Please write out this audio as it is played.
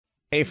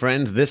Hey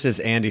friends, this is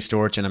Andy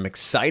Storch, and I'm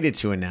excited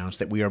to announce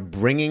that we are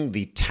bringing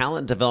the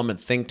Talent Development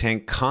Think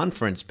Tank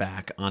Conference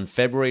back on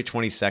February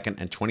 22nd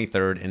and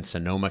 23rd in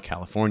Sonoma,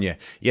 California.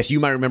 Yes, you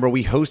might remember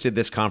we hosted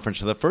this conference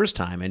for the first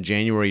time in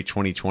January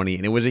 2020,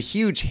 and it was a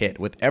huge hit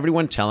with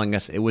everyone telling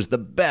us it was the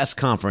best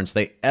conference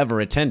they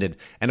ever attended.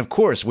 And of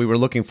course, we were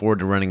looking forward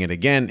to running it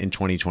again in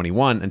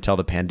 2021 until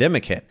the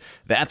pandemic hit.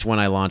 That's when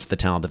I launched the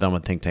Talent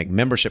Development Think Tank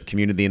membership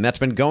community, and that's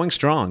been going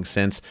strong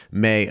since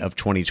May of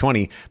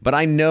 2020. But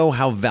I know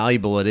how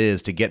valuable it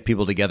is to get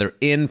people together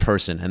in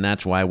person, and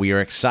that's why we are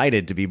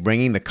excited to be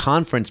bringing the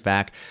conference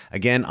back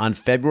again on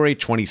February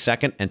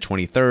 22nd and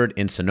 23rd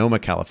in Sonoma,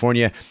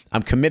 California.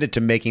 I'm committed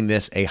to making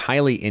this a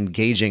highly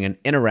engaging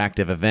and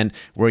interactive event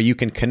where you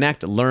can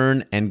connect,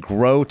 learn, and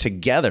grow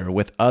together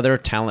with other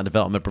talent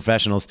development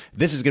professionals.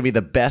 This is going to be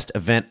the best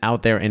event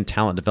out there in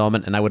talent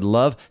development, and I would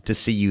love to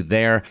see you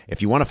there.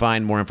 If you want to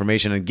find more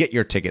information and get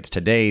your tickets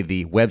today,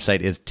 the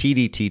website is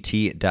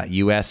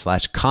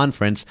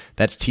tdtt.us/conference.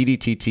 That's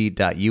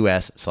tdtt.us/conference.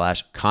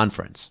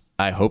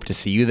 I hope to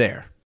see you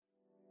there.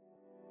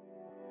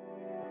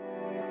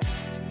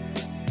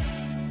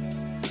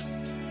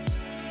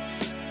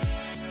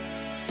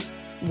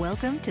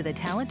 Welcome to the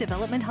Talent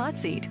Development Hot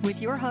Seat with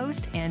your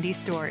host, Andy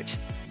Storch.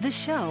 The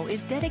show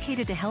is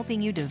dedicated to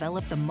helping you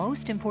develop the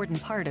most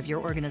important part of your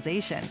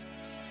organization,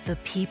 the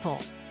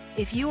people.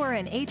 If you are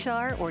in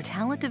HR or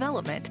talent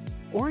development,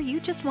 or you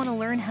just want to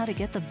learn how to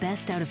get the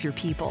best out of your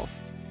people,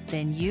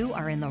 then you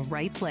are in the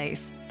right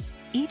place.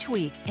 Each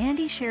week,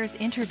 Andy shares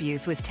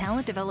interviews with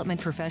talent development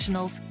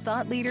professionals,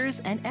 thought leaders,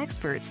 and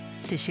experts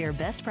to share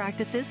best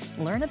practices,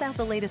 learn about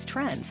the latest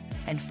trends,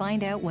 and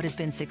find out what has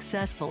been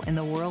successful in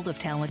the world of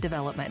talent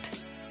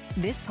development.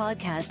 This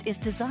podcast is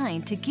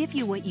designed to give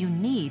you what you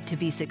need to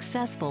be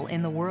successful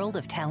in the world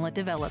of talent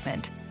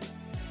development.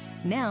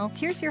 Now,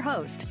 here's your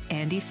host,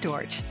 Andy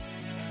Storch.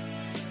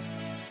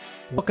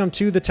 Welcome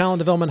to the Talent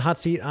Development Hot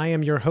Seat. I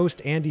am your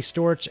host, Andy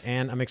Storch,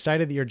 and I'm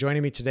excited that you're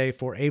joining me today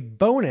for a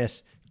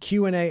bonus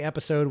Q&A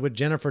episode with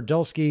Jennifer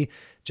Dulski.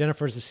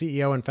 Jennifer is the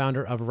CEO and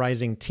founder of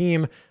Rising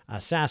Team,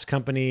 a SaaS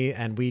company,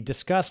 and we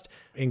discussed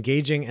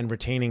engaging and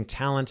retaining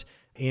talent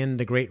in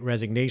the Great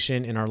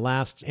Resignation in our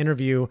last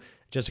interview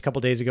just a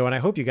couple days ago, and I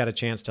hope you got a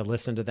chance to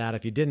listen to that.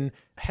 If you didn't,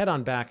 head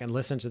on back and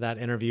listen to that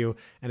interview.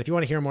 And if you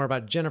want to hear more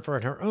about Jennifer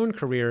and her own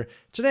career,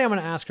 today I'm going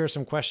to ask her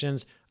some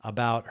questions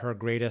about her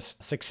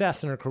greatest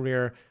success in her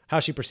career,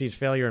 how she perceives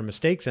failure and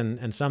mistakes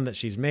and some that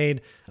she's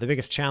made, the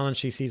biggest challenge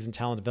she sees in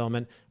talent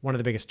development, one of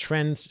the biggest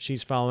trends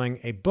she's following,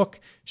 a book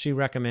she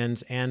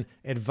recommends, and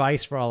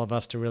advice for all of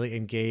us to really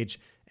engage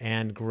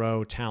and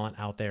grow talent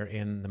out there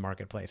in the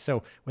marketplace.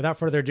 So without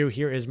further ado,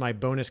 here is my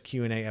bonus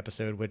Q&A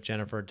episode with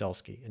Jennifer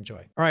Dulski.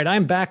 Enjoy. All right,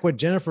 I'm back with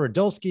Jennifer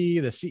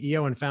Dulski, the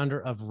CEO and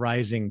founder of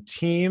Rising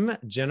Team.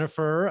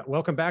 Jennifer,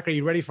 welcome back. Are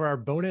you ready for our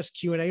bonus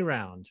Q&A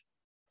round?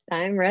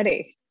 I'm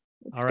ready.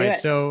 All right.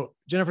 So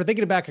Jennifer,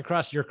 thinking back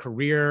across your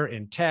career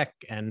in tech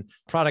and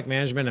product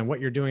management and what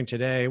you're doing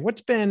today,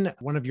 what's been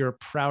one of your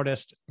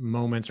proudest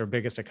moments or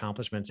biggest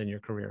accomplishments in your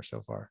career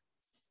so far?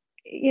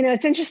 You know,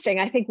 it's interesting.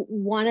 I think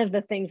one of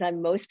the things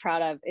I'm most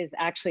proud of is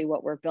actually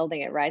what we're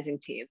building at Rising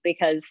Team,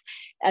 because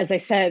as I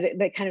said,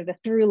 the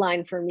through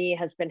line for me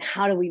has been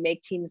how do we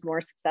make teams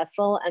more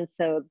successful? And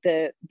so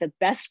the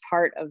best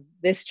part of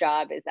this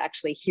job is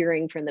actually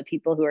hearing from the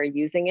people who are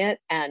using it.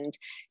 And,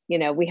 you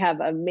know, we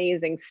have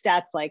amazing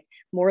stats, like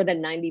more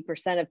than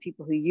 90% of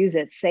people who use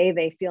it say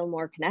they feel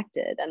more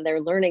connected and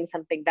they're learning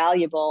something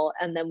valuable.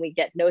 And then we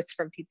get notes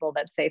from people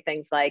that say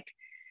things like,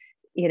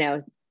 you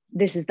know,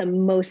 this is the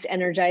most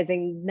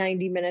energizing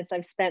 90 minutes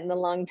I've spent in a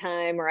long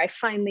time, or I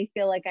finally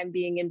feel like I'm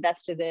being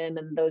invested in.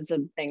 And those are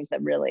the things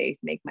that really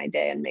make my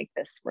day and make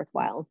this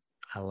worthwhile.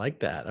 I like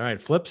that. All right.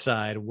 Flip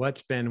side,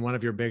 what's been one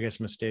of your biggest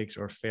mistakes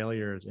or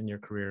failures in your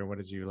career? What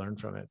did you learn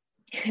from it?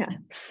 Yeah,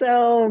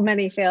 so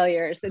many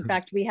failures. In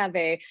fact, we have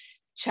a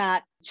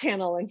chat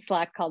channel in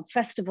Slack called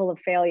Festival of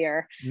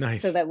Failure.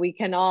 Nice. So that we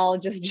can all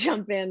just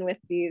jump in with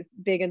these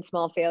big and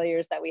small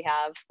failures that we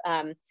have.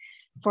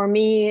 For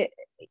me,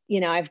 you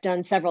know, I've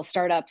done several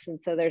startups,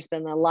 and so there's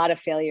been a lot of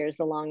failures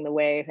along the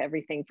way,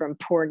 everything from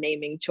poor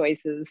naming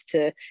choices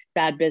to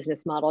bad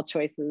business model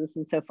choices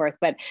and so forth.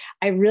 But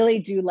I really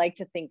do like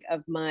to think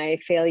of my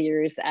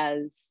failures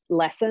as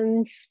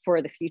lessons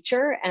for the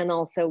future and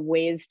also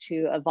ways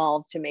to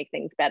evolve to make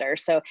things better.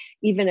 So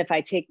even if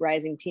I take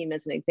Rising Team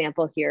as an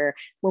example here,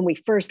 when we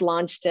first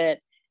launched it,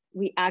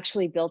 we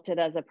actually built it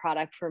as a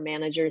product for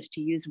managers to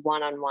use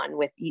one-on-one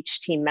with each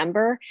team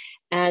member.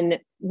 And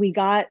we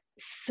got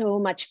so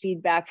much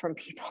feedback from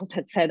people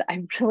that said,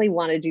 I really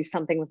want to do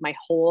something with my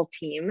whole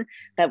team,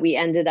 that we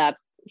ended up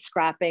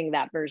scrapping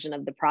that version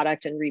of the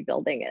product and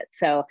rebuilding it.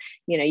 So,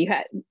 you know,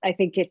 I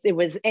think it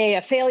was a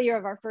failure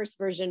of our first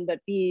version, but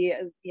B,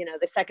 you know,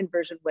 the second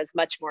version was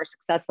much more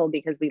successful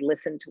because we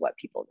listened to what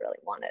people really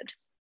wanted.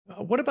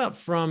 What about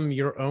from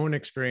your own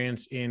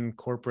experience in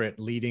corporate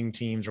leading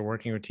teams or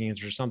working with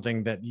teams, or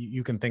something that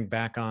you can think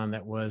back on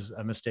that was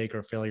a mistake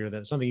or failure,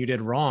 that something you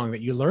did wrong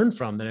that you learned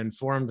from that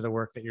informed the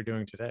work that you're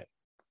doing today?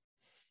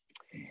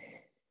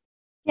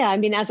 Yeah, I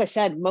mean, as I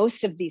said,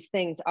 most of these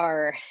things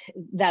are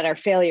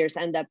failures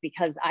end up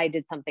because I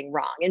did something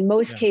wrong. In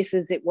most Yeah.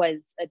 cases, it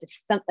was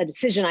a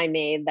decision I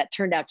made that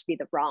turned out to be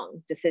the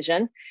wrong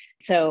decision.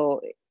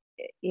 So,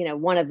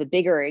 one of the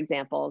bigger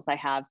examples I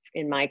have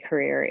in my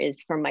career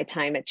is from my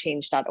time at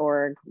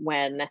change.org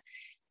when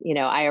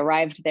I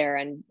arrived there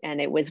and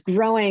it was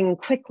growing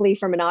quickly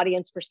from an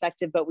audience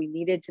perspective, but we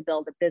needed to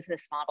build a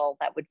business model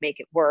that would make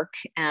it work.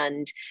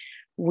 And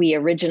we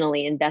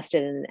originally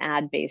invested in an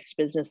ad-based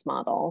business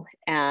model,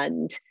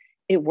 and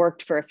it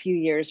worked for a few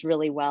years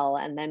really well.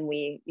 And then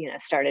we,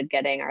 started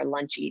getting our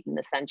lunch eaten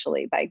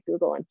essentially by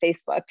Google and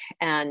Facebook.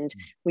 And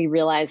we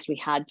realized we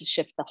had to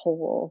shift the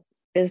whole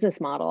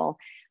business model,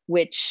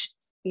 which,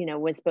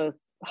 was both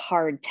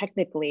hard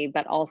technically,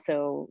 but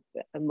also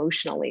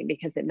emotionally,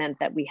 because it meant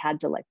that we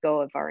had to let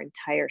go of our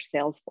entire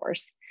sales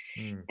force.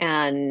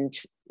 And,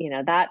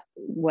 that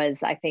was,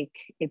 I think,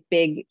 a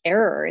big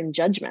error in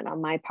judgment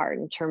on my part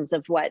in terms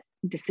of what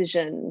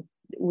decision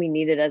we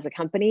needed as a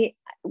company.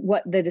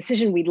 What the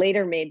decision we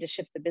later made to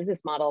shift the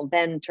business model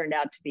then turned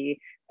out to be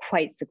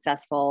quite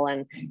successful.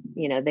 And,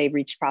 they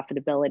reached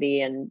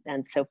profitability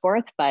and so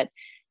forth. But,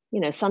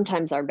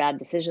 sometimes our bad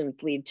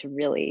decisions lead to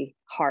really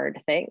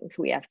hard things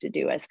we have to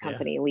do as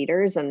company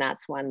leaders. And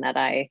that's one that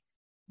I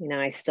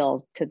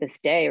still to this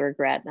day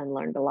regret and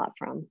learned a lot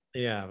from.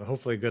 Yeah, but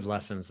hopefully good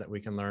lessons that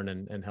we can learn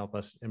and help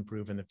us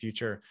improve in the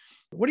future.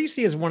 What do you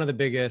see as one of the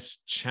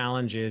biggest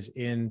challenges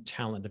in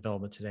talent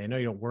development today? I know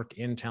you don't work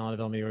in talent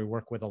development, you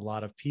work with a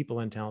lot of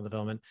people in talent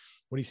development.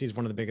 What do you see as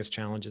one of the biggest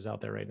challenges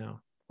out there right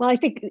now? Well, I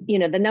think,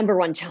 the number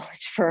one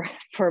challenge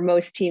for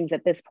most teams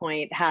at this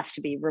point has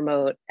to be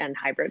remote and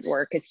hybrid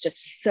work. It's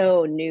just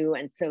so new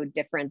and so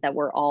different that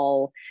we're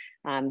all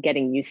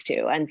getting used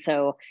to. And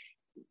so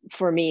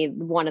for me,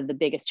 one of the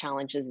biggest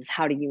challenges is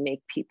how do you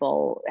make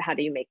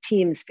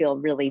teams feel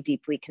really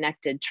deeply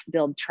connected,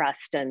 build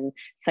trust and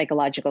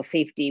psychological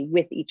safety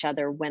with each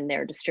other when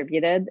they're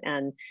distributed.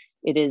 And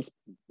it is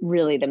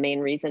really the main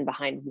reason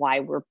behind why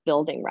we're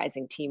building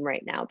Rising Team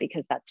right now,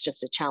 because that's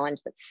just a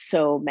challenge that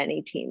so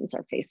many teams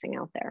are facing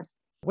out there.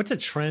 What's a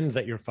trend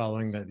that you're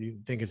following that you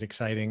think is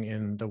exciting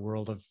in the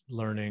world of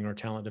learning or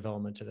talent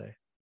development today?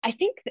 I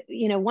think,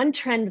 one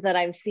trend that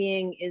I'm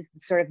seeing is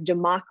sort of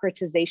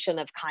democratization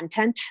of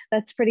content.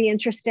 That's pretty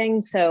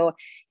interesting. So,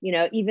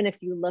 even if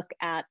you look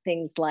at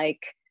things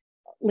like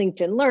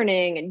LinkedIn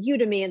Learning and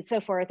Udemy and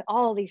so forth,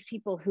 all these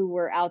people who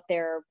were out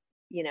there,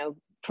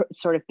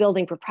 sort of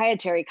building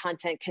proprietary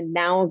content can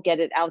now get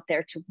it out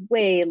there to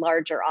way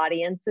larger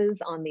audiences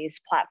on these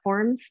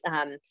platforms.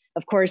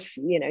 Of course,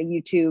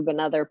 YouTube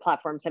and other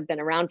platforms have been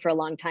around for a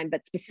long time,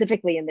 but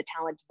specifically in the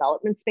talent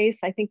development space,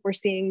 I think we're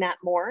seeing that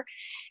more.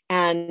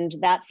 And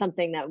that's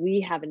something that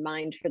we have in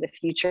mind for the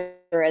future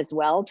as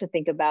well, to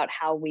think about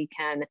how we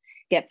can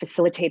get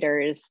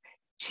facilitators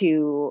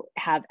to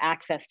have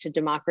access to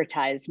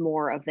democratize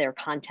more of their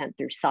content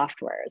through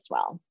software as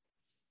well.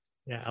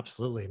 Yeah,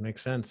 absolutely.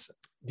 Makes sense.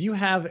 Do you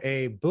have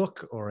a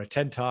book or a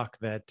TED Talk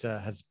that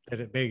has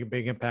had a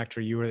big impact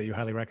for you or that you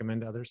highly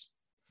recommend to others?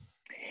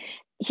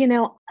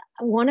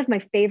 One of my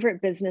favorite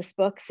business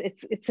books,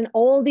 it's an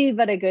oldie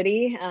but a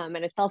goodie, and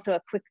it's also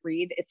a quick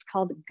read. It's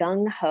called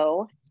Gung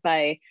Ho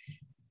by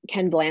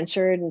Ken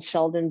Blanchard and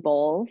Sheldon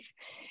Bowles.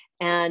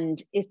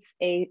 And it's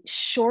a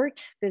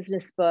short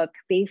business book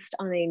based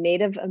on a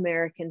Native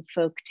American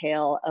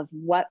folktale of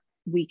what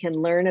we can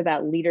learn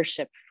about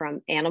leadership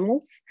from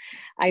animals.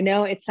 I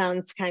know it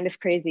sounds kind of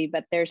crazy,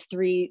 but there's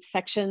 3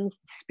 sections: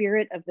 the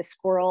spirit of the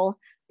squirrel,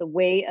 the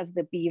way of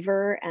the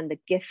beaver, and the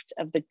gift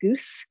of the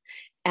goose.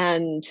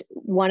 And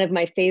one of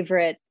my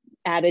favorite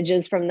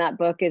adages from that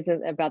book is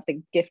about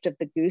the gift of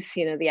the goose.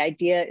 The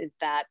idea is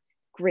that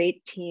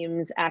great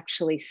teams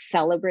actually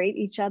celebrate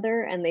each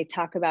other, and they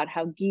talk about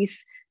how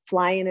geese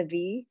fly in a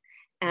V,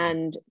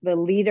 and the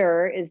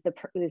leader is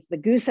the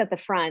goose at the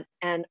front,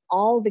 and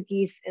all the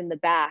geese in the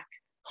back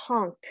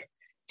honk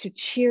to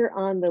cheer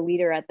on the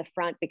leader at the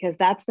front, because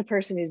that's the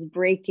person who's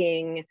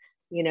breaking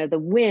the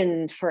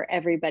wind for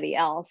everybody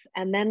else.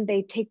 And then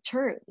they take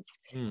turns.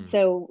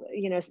 So,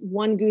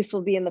 one goose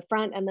will be in the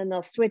front, and then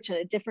they'll switch and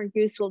a different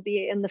goose will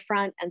be in the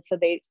front. And so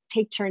they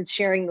take turns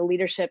sharing the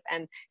leadership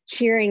and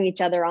cheering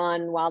each other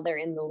on while they're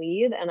in the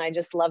lead. And I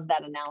just love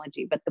that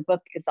analogy. But the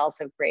book is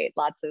also great.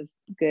 Lots of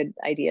good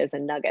ideas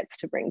and nuggets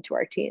to bring to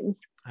our teams.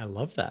 I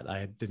love that.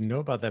 I didn't know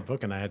about that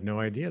book, and I had no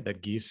idea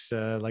that geese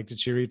like to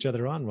cheer each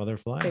other on while they're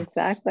flying.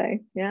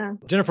 Exactly. Yeah.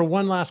 Jennifer,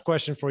 one last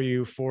question for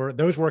you. For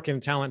those working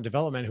in talent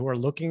development who are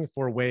looking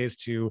for ways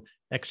to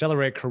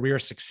accelerate career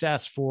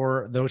success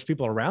for those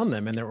people around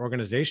them and their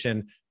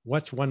organization,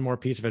 what's one more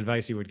piece of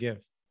advice you would give?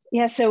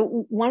 Yeah,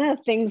 so one of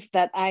the things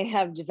that I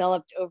have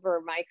developed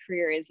over my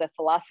career is a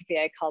philosophy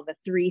I call the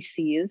 3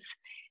 C's.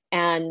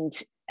 And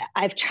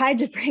I've tried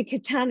to break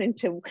it down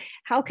into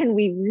how can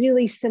we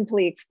really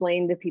simply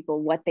explain to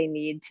people what they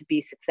need to be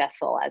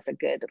successful as a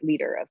good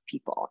leader of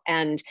people.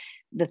 And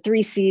the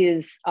 3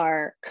 C's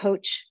are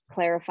coach,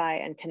 clarify,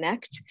 and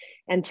connect.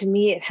 And to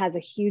me, it has a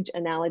huge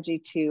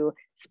analogy to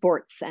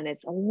sports, and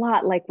it's a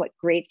lot like what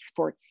great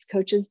sports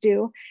coaches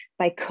do.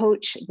 By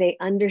coach, they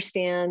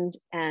understand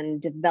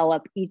and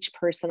develop each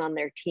person on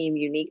their team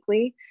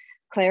uniquely.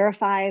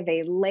 Clarify,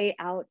 they lay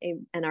out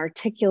and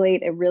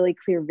articulate a really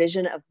clear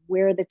vision of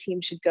where the team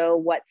should go,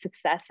 what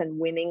success and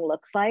winning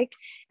looks like.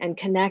 And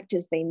connect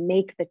is they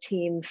make the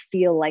team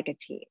feel like a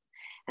team.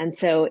 And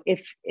so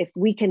if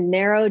we can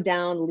narrow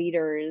down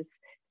leaders'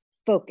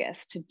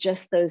 focus to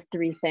just those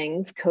three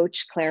things,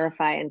 coach,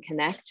 clarify, and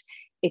connect,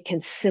 it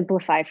can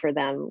simplify for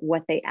them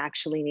what they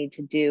actually need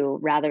to do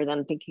rather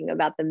than thinking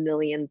about the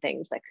million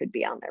things that could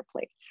be on their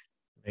plates.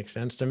 Makes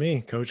sense to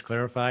me. Coach,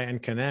 clarify, and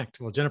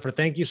connect. Well, Jennifer,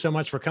 thank you so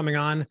much for coming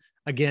on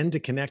again to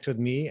connect with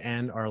me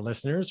and our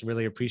listeners.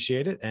 Really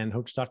appreciate it and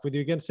hope to talk with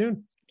you again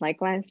soon.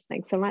 Likewise.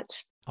 Thanks so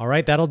much. All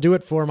right, that'll do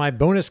it for my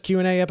bonus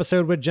Q&A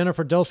episode with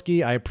Jennifer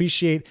Dulski. I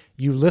appreciate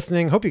you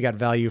listening. Hope you got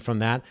value from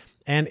that.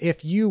 And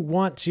if you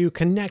want to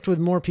connect with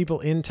more people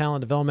in talent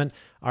development,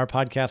 our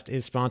podcast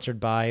is sponsored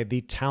by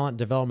the Talent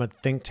Development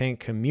Think Tank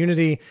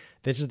community.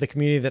 This is the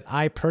community that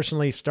I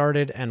personally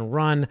started and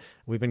run.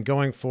 We've been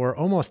going for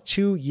almost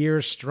 2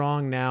 years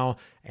strong now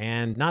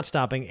and not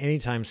stopping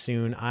anytime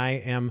soon. I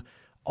am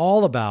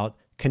all about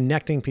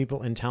connecting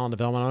people in talent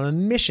development on a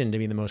mission to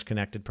be the most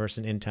connected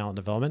person in talent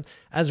development,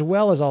 as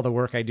well as all the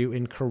work I do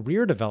in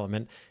career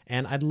development.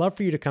 And I'd love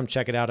for you to come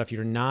check it out if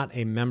you're not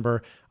a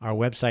member. Our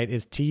website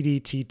is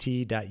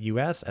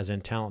tdtt.us, as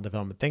in Talent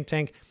Development Think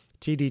Tank,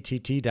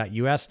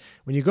 tdtt.us.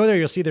 When you go there,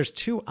 you'll see there's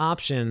two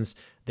options.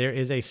 There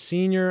is a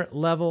senior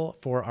level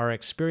for our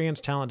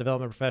experienced talent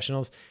development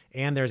professionals,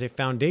 and there's a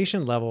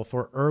foundation level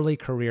for early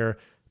career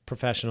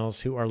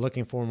professionals who are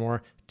looking for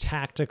more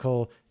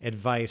tactical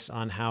advice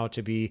on how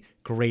to be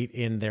great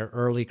in their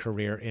early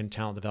career in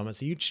talent development.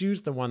 So you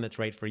choose the one that's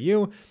right for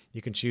you.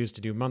 You can choose to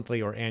do monthly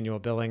or annual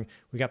billing.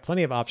 We got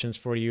plenty of options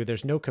for you.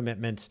 There's no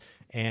commitments,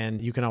 and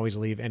you can always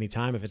leave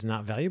anytime if it's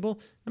not valuable.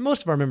 And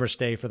most of our members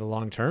stay for the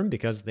long term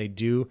because they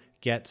do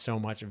get so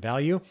much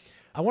value.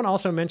 I want to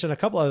also mention a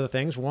couple other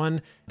things.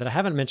 One that I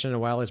haven't mentioned in a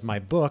while is my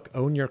book,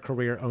 Own Your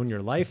Career, Own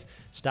Your Life.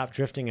 Stop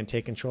Drifting and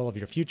Take Control of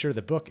Your Future.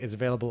 The book is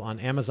available on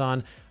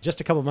Amazon.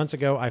 Just a couple months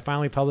ago, I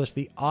finally published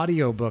the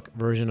audiobook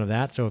version of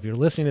that. So if you're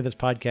listening to this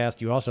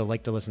podcast, you also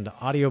like to listen to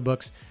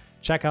audiobooks,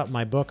 check out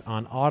my book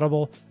on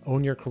Audible,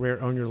 Own Your Career,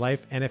 Own Your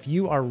Life. And if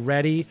you are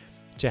ready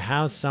to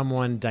have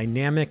someone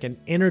dynamic and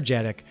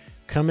energetic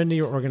come into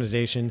your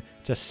organization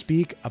to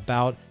speak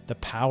about the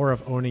power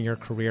of owning your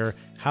career,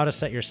 how to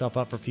set yourself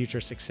up for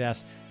future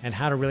success, and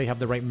how to really have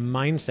the right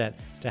mindset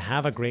to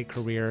have a great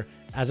career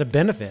as a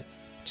benefit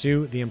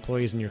to the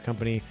employees in your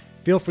company,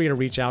 feel free to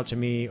reach out to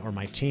me or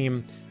my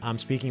team. I'm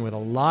speaking with a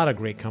lot of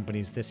great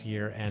companies this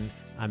year, and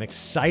I'm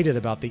excited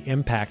about the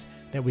impact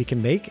that we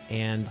can make,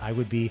 and I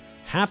would be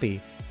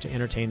happy to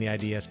entertain the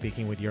idea of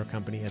speaking with your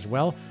company as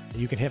well.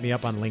 You can hit me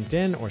up on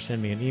LinkedIn or send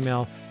me an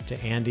email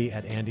to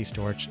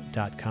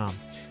andy@andystorch.com.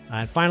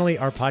 And finally,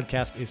 our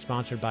podcast is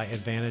sponsored by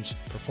Advantage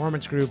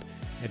Performance Group.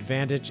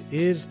 Advantage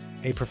is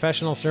a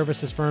professional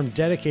services firm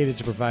dedicated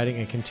to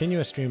providing a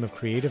continuous stream of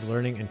creative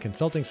learning and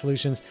consulting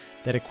solutions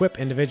that equip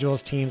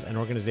individuals, teams, and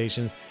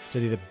organizations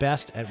to be the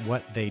best at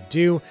what they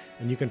do.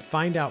 And you can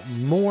find out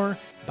more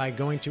by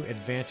going to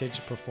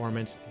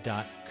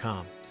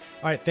advantageperformance.com.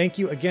 All right, thank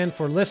you again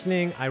for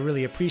listening. I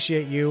really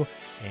appreciate you,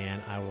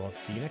 and I will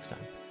see you next time.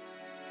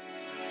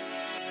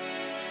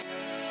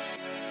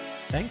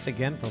 Thanks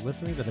again for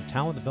listening to the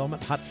Talent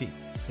Development Hot Seat.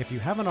 If you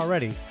haven't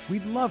already,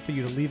 we'd love for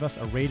you to leave us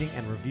a rating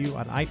and review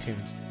on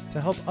iTunes to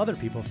help other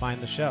people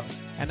find the show.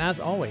 And as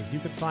always,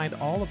 you can find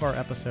all of our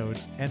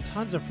episodes and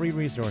tons of free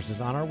resources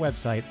on our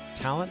website,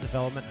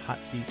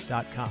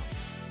 talentdevelopmenthotseat.com.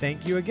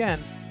 Thank you again,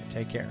 and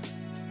take care.